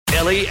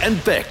Ellie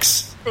and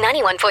Bex.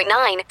 91.9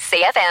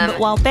 CFM.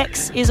 While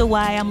Bex is away,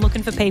 I'm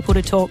looking for people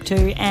to talk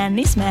to, and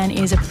this man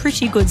is a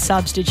pretty good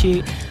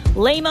substitute.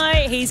 Limo,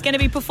 he's going to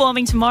be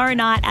performing tomorrow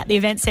night at the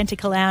Event Centre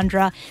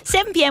Caloundra,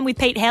 7 p.m. with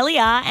Pete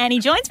Hellier, and he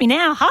joins me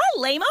now. Hi,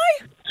 Limo.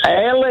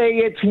 Ellie,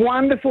 it's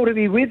wonderful to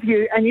be with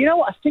you. And you know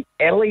what? I think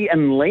Ellie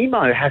and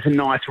Limo has a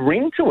nice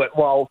ring to it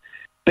while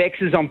Bex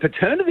is on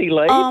paternity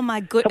leave. Oh, my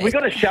goodness. Have we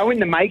got a show in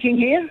the making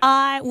here?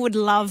 I would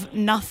love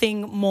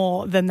nothing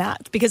more than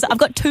that because I've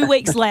got 2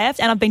 weeks left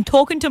and I've been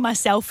talking to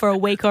myself for a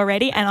week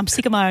already and I'm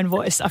sick of my own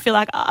voice. I feel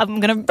like I'm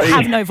going to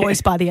have no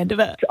voice by the end of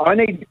it. I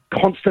need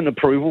constant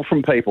approval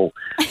from people.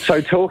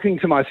 So talking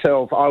to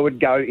myself, I would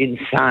go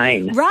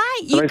insane.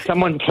 Right. So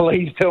someone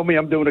please tell me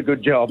I'm doing a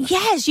good job.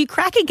 Yes, you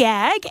crack a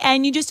gag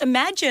and you just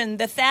imagine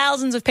the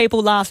thousands of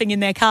people laughing in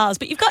their cars,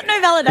 but you've got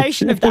no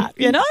validation of that,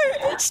 you know?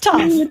 It's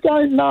tough. You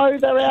don't know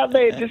they're out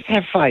there. Just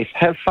have faith.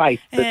 Have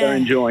faith that they're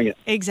enjoying it.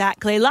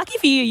 Exactly. Lucky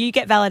for you, you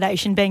get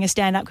validation being a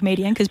stand-up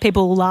comedian because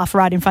people will laugh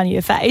right in front of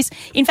your face.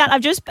 In fact,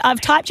 I've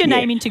typed your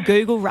name into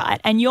Google,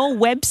 right, and your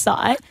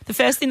website, the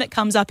first thing that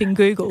comes up in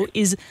Google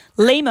is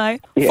Limo,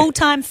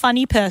 full-time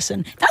funny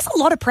person. That's a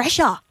lot of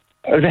pressure.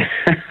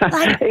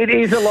 It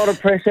is a lot of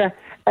pressure.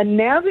 And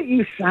now that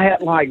you say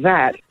it like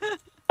that,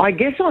 I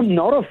guess I'm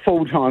not a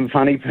full-time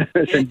funny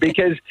person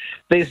because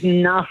there's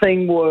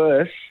nothing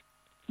worse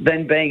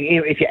than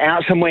being, if you're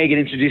out somewhere, you get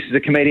introduced as a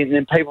comedian, and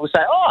then people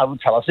say, well,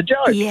 tell us a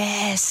joke.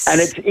 Yes.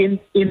 And it's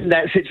in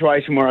that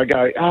situation where I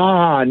go,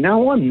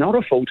 no, I'm not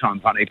a full-time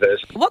funny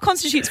person. What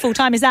constitutes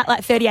full-time? Is that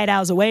like 38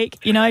 hours a week?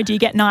 You know, do you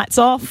get nights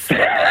off?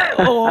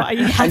 Or are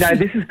you having... No,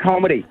 this is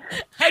comedy.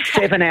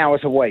 Okay. 7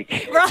 hours a week.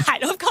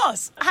 Right, of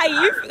course. Hey,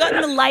 you've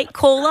gotten a late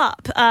call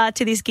up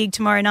to this gig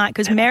tomorrow night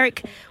because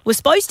Merrick was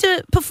supposed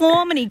to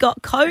perform and he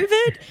got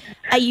COVID.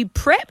 Are you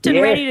prepped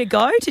and ready to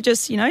go to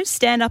just,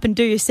 stand up and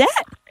do your set?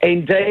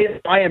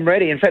 Indeed, I am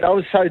ready. In fact, I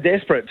was so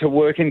desperate to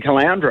work in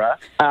Caloundra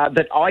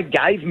that I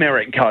gave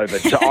Merrick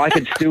COVID so I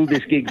could steal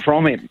this gig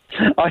from him.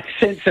 I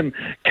sent some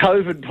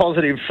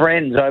COVID-positive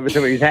friends over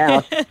to his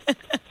house.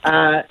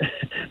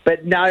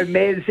 But no,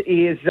 Mez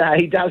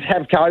he does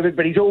have COVID,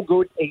 but he's all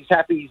good. He's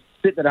happy. He's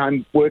sitting at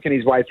home working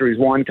his way through his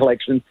wine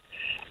collection.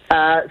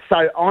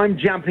 So I'm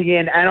jumping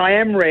in and I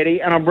am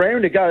ready and I'm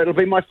raring to go. It'll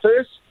be my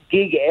first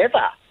gig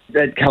ever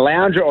at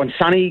Caloundra on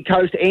Sunny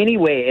Coast,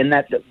 anywhere in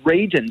that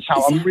region.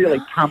 So I'm really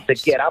pumped to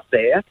get up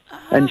there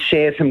and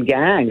share some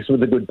gags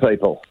with the good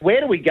people. Where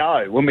do we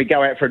go when we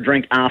go out for a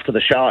drink after the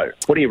show?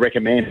 What do you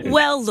recommend?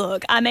 Well,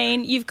 look, I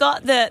mean, you've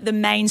got the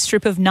main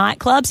strip of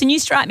nightclubs, and you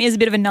strike me as a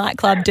bit of a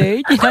nightclub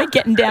dude,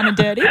 getting down and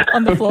dirty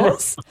on the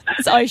floors.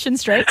 It's Ocean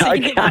Street, so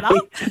you can hit that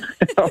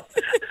up.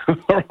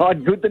 All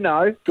right, good to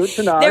know. Good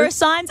to know. There are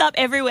signs up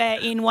everywhere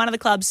in one of the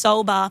clubs,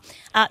 Soul Bar,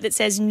 that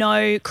says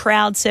no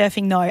crowd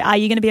surfing, no. Are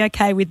you going to be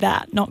okay with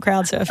that, not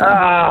crowd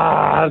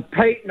surfing?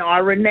 Pete and I,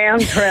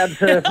 renowned crowd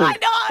surfers. I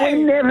know.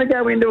 We never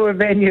go into a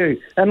venue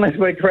unless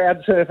we're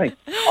crowd surfing.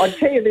 I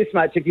tell you this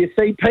much, if you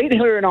see Pete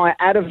Hellier and I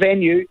at a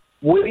venue,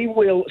 we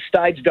will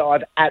stage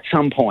dive at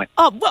some point.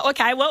 Oh, well,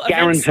 okay. Well,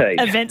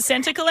 guaranteed. Event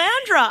Centre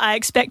Caloundra. I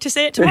expect to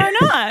see it tomorrow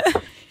night.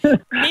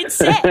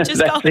 Mid-set,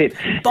 just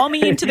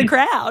bombing into the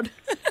crowd.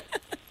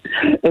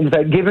 In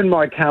fact, given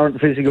my current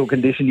physical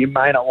condition, you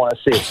may not want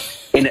to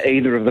sit in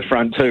either of the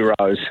front 2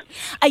 rows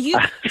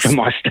for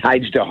my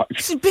stage dive.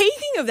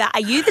 Speaking of that,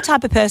 are you the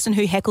type of person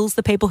who heckles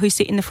the people who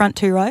sit in the front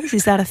 2 rows?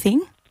 Is that a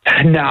thing?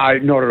 No,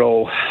 not at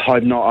all.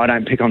 I'm not. I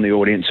don't pick on the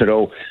audience at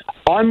all.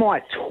 I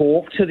might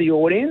talk to the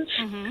audience.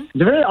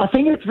 Mm-hmm. I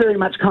think it's very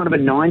much kind of a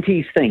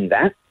 90s thing,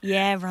 that.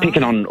 Yeah, right.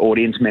 Picking on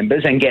audience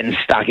members and getting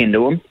stuck into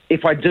them.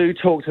 If I do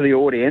talk to the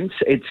audience,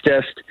 it's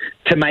just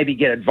to maybe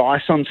get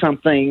advice on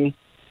something,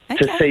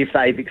 to see if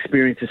they've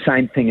experienced the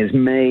same thing as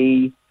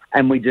me,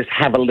 and we just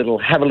have a little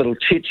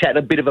chit-chat,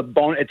 a bit of a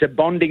bond. It's a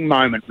bonding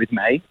moment with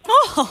me.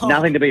 Oh.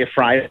 Nothing to be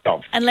afraid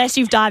of. Unless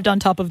you've dived on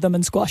top of them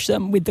and squashed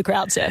them with the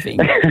crowd surfing.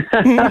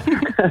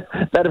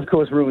 That, of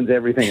course, ruins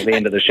everything at the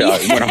end of the show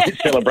when I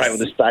celebrate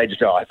with a stage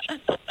dive.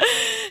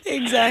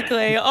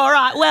 Exactly. All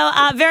right.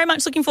 Well, very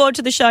much looking forward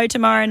to the show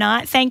tomorrow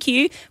night. Thank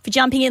you for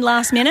jumping in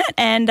last minute,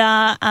 and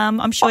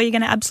I'm sure you're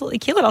going to absolutely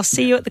kill it. I'll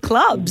see you at the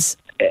clubs.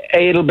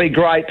 It'll be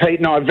great. Pete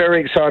and I are very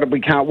excited.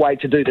 We can't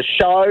wait to do the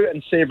show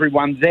and see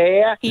everyone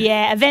there.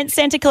 Yeah, Event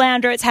Centre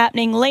Caloundra, it's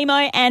happening.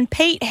 Limo and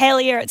Pete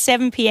Hellier at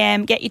 7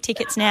 p.m. Get your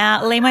tickets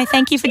now. Limo,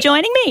 thank you for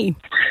joining me.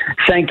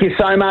 Thank you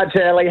so much,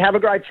 Ellie. Have a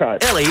great show.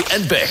 Ellie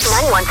and Bex.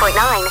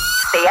 91.9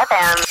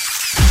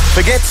 CFM.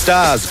 Forget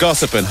stars,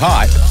 gossip and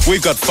hype.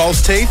 We've got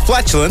false teeth,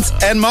 flatulence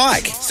and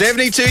Mike.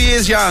 72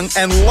 years young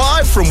and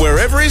live from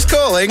wherever he's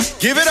calling.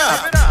 Give it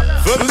up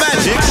for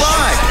Magic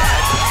Mike.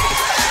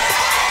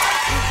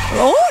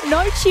 Oh,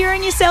 no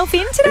cheering yourself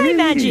in today,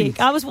 Magic.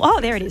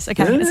 There it is.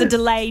 Okay, it's a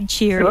delayed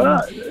cheering.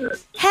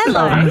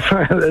 Hello.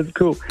 That's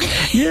cool.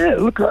 Yeah,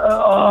 look,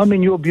 I'm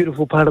in your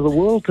beautiful part of the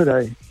world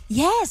today.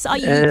 Yes,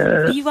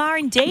 you are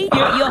indeed.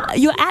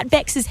 You're at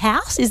Bex's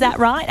house, is that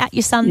right? At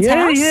your son's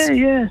house?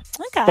 Yeah.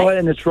 Okay. Oh,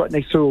 and it's right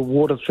next to a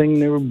water thing.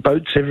 There are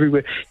boats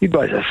everywhere. You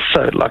guys are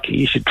so lucky.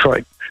 You should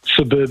try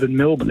suburban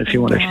Melbourne if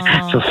you want to.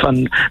 It's a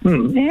fun.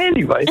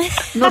 Anyway,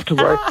 not to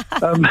worry.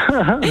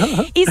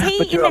 Is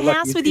he in the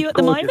house with you at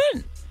the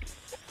moment?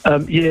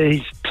 Yeah,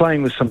 he's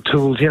playing with some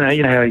tools. You know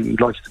how he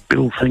likes to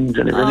build things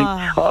and everything.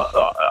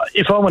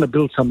 If I want to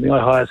build something,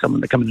 I hire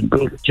someone to come in and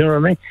build it. Do you know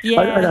what I mean?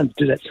 Yeah. I don't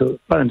do that sort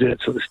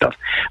of stuff.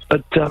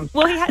 But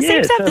well, he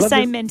seems to have the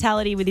same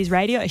mentality with his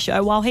radio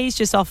show. While he's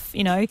just off,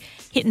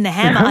 hitting the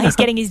hammer, he's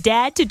getting his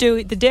dad to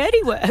do the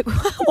dirty work.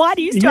 Why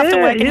do you still have to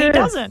work and he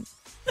doesn't?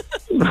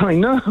 I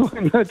know,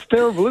 it's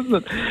terrible, isn't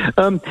it?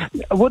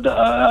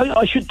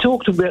 I should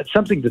talk about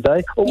something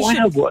today. I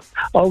know what.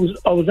 I was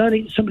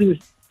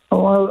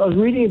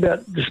reading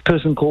about this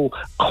person called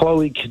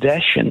Khloe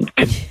Kardashian.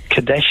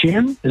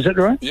 Is that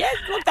right? Yes,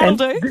 look, that'll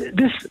do.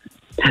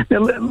 Now,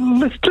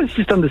 let's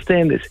just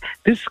understand this.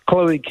 This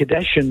Khloe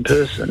Kardashian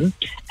person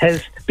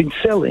has been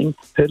selling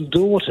her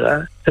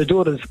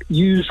daughter's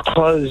used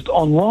clothes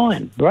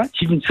online, right?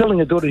 She's been selling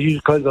her daughter's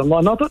used clothes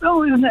online. I thought,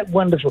 isn't that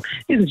wonderful?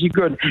 Isn't she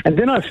good? And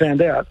then I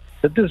found out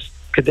that this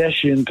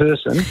Kardashian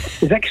person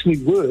is actually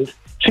worth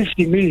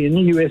 $50 million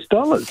US,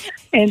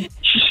 and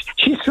she's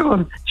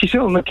selling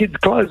the kids'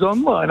 clothes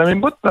online. I mean,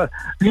 what the?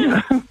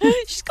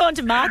 She's gone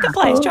to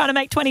Marketplace trying to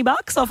make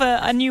 $20 off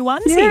a new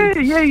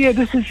onesie. Yeah.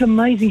 This is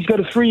amazing. She's got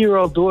a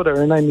 3-year-old daughter.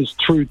 Her name is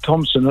True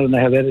Thompson. I don't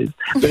know how that is,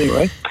 but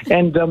anyway.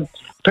 And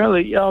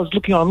apparently, I was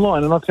looking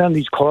online and I found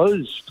these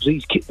clothes.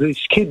 This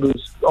kid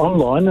was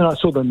online, and I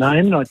saw the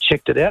name and I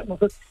checked it out, and I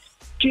thought,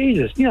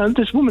 Jesus,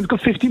 this woman's got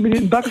 $50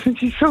 million and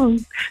she's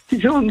selling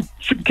kids'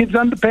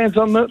 underpants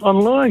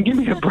online. Give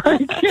me a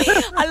break.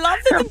 I love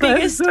that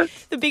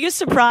the biggest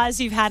surprise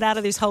you've had out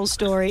of this whole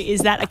story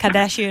is that a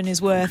Kardashian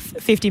is worth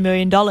 $50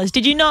 million.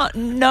 Did you not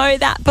know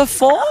that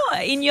before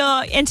in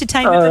your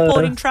entertainment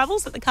reporting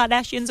travels, that the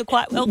Kardashians are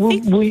quite wealthy?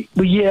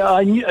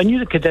 I knew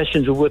the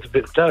Kardashians were worth a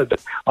bit of dough, but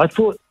I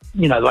thought,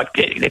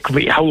 there could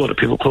be a whole lot of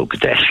people called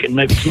Kardashian.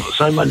 Maybe it's not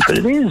so much, but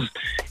it is.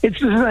 It's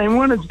the same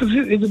one. It's a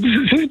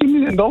 $50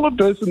 million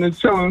person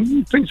that's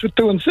selling things for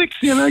 $2 and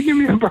 $6. Give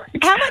me a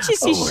break. How much is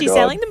she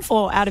selling them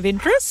for, out of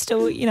interest?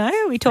 Or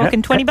are we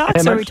talking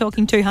 $20 or are we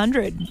talking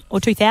 $200 or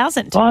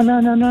 $2,000? Oh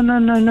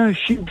no.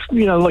 She,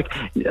 like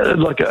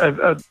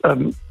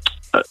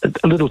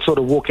a little sort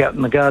of walk out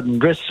in the garden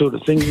dress sort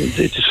of thing.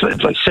 It's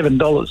like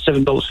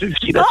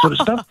 $7.50, that sort of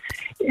stuff.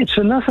 It's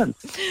for nothing.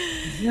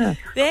 Yeah.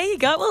 There you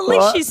go. Well,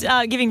 at least she's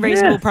giving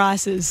reasonable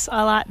prices.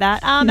 I like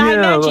that. Hey,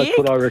 Magic, that's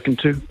what I reckon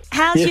too.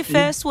 How's your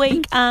first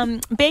week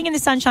being in the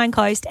Sunshine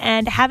Coast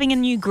and having a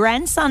new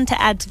grandson to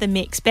add to the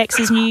mix?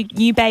 Bex's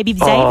new baby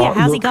Xavier.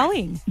 How's he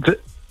going? The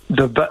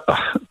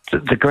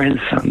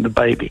grandson, the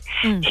baby,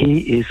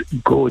 he is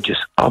gorgeous.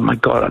 Oh my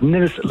God! I've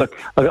never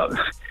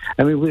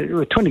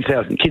we're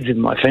 20,000 kids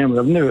in my family.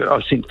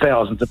 I've seen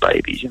thousands of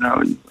babies,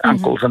 and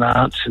uncles and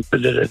aunts,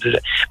 but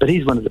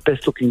he's one of the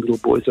best looking little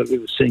boys I've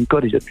ever seen.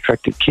 God, he's an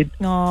attractive kid.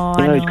 Oh,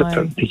 he's got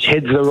his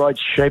head's the right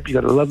shape. He's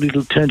got a lovely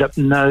little turned up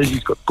nose.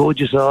 He's got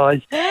gorgeous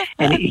eyes,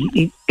 and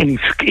he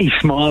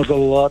smiles a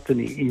lot,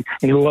 and he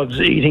loves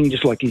eating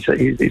just like his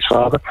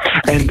father.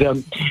 And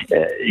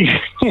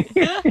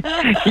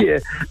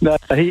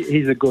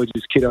he's a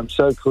gorgeous kid. I'm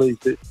so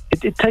pleased.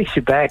 It takes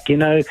you back,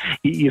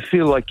 You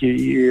feel like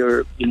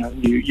you're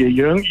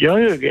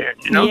young again.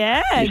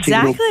 Yeah,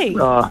 exactly. You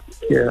got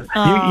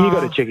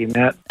to check him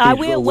out. I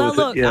will. Well,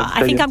 look,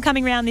 I think I'm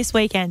coming around this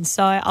weekend,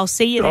 so I'll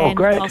see you then.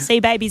 Great. I'll see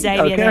baby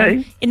Xavier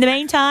then. In the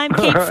meantime,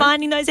 keep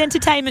finding those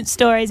entertainment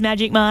stories,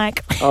 Magic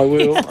Mike. I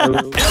will.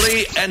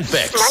 Ellie and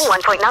Bex.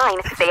 91.9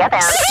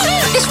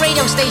 CFM. This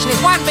radio station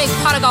is one big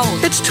pot of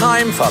gold. It's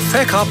time for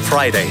Feck Up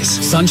Fridays.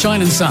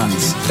 Sunshine and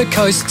Sons, the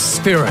coast's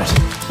spirit.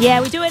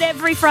 Yeah, we do it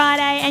every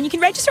Friday, and you can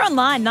register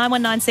online,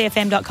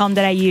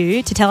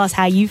 919cfm.com.au, to tell us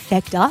how you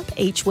fecked up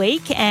each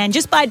week. And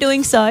just by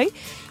doing so,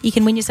 you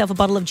can win yourself a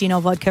bottle of gin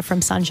or vodka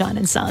from Sunshine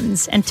and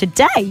Sons. And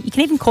today, you can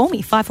even call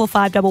me,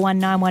 545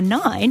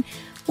 11919,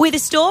 with a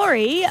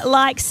story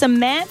like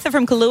Samantha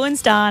from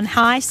Kaluanstan.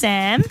 Hi,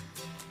 Sam.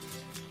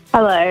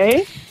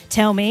 Hello.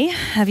 Tell me,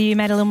 have you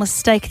made a little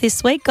mistake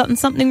this week, gotten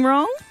something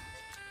wrong?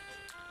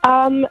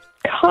 Kind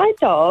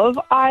of.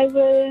 I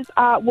was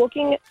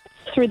walking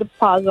through the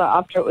plaza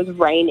after it was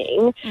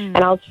raining, and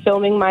I was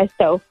filming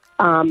myself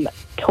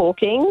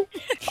talking,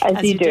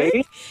 as you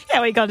do.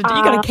 Yeah, you got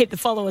to keep the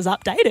followers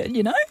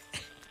updated,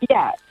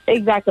 Yeah,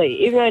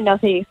 exactly. Even though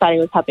nothing exciting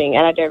was happening,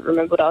 and I don't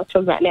remember what I was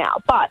talking about now.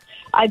 But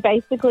I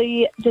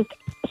basically just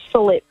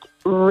slipped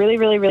really,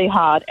 really, really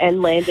hard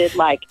and landed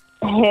like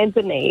hands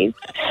and knees.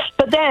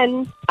 But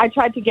then I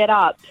tried to get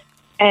up,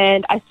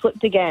 and I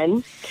slipped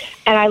again,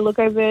 and I look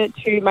over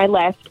to my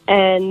left,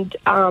 and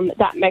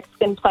that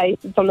Mexican place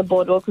that's on the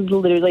boardwalk was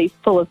literally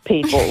full of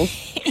people,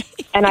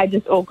 and I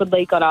just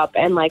awkwardly got up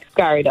and,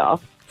 scurried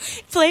off.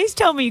 Please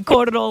tell me you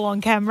caught it all on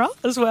camera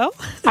as well.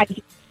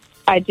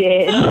 I I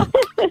did.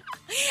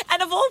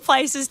 And of all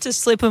places to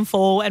slip and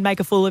fall and make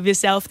a fool of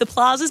yourself, the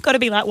Plaza's got to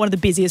be like one of the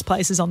busiest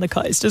places on the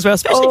coast as well,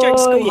 especially during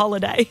school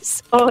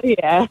holidays. Oh,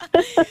 yeah.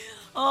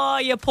 Oh,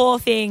 you poor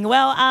thing.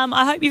 Well,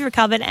 I hope you've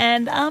recovered,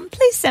 and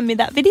please send me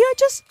that video. I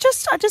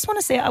just want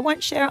to see it. I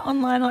won't share it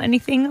online or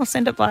anything. I'll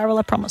send it viral,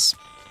 I promise.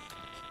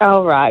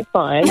 All right,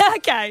 fine.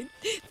 Okay.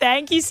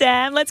 Thank you,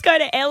 Sam. Let's go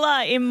to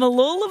Ella in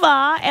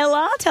Mooloolaba.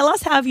 Ella, tell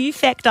us, how have you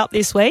fecked up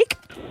this week?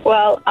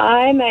 Well,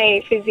 I'm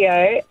a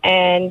physio,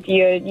 and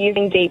you're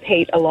using deep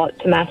heat a lot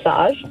to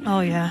massage.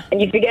 Oh, yeah.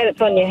 And you forget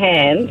it's on your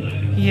hands.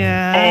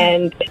 Yeah.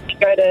 And you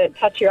go to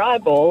touch your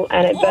eyeball,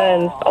 and it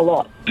burns a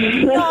lot.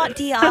 Not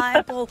the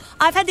eyeball.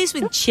 I've had this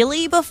with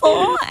chili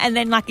before, and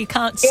then, like, you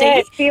can't see. Yeah,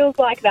 it feels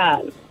like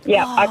that.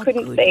 Yeah, Oh, I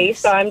couldn't see,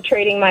 so I'm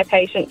treating my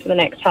patient for the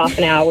next half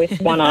an hour with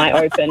one eye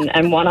open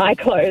and one eye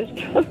closed.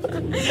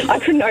 I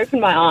couldn't open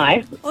my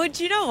eye. Well,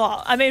 do you know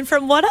what? I mean,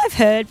 from what I've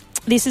heard,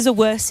 this is a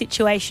worse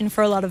situation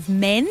for a lot of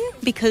men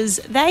because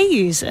they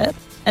use it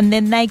and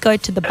then they go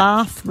to the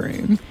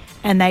bathroom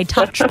and they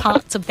touch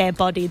parts of their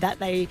body that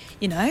they,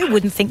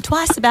 wouldn't think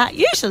twice about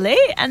usually,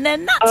 and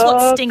then that's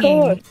what's stinging.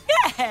 Of course.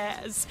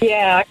 Yes.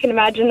 Yeah, I can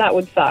imagine that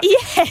would suck.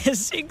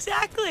 Yes,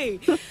 exactly.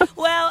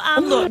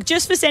 Well, look,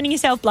 just for sending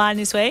yourself blind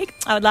this week,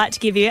 I would like to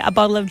give you a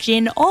bottle of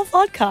gin or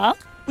vodka,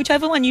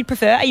 whichever one you'd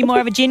prefer. Are you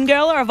more of a gin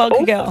girl or a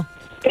vodka girl?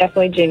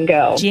 Definitely gin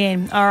girl.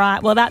 Gin. All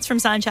right. Well, that's from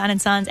Sunshine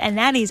and Sons, and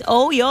that is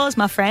all yours,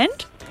 my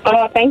friend.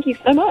 Oh, thank you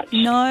so much.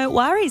 No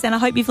worries, and I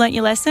hope you've learnt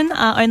your lesson.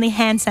 Only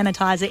hand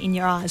sanitizer in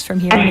your eyes from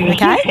here on,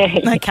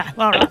 okay? Okay,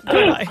 all right.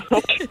 Bye.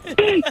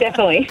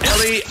 Definitely.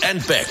 Ellie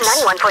and Bex.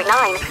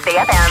 91.9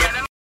 CFM.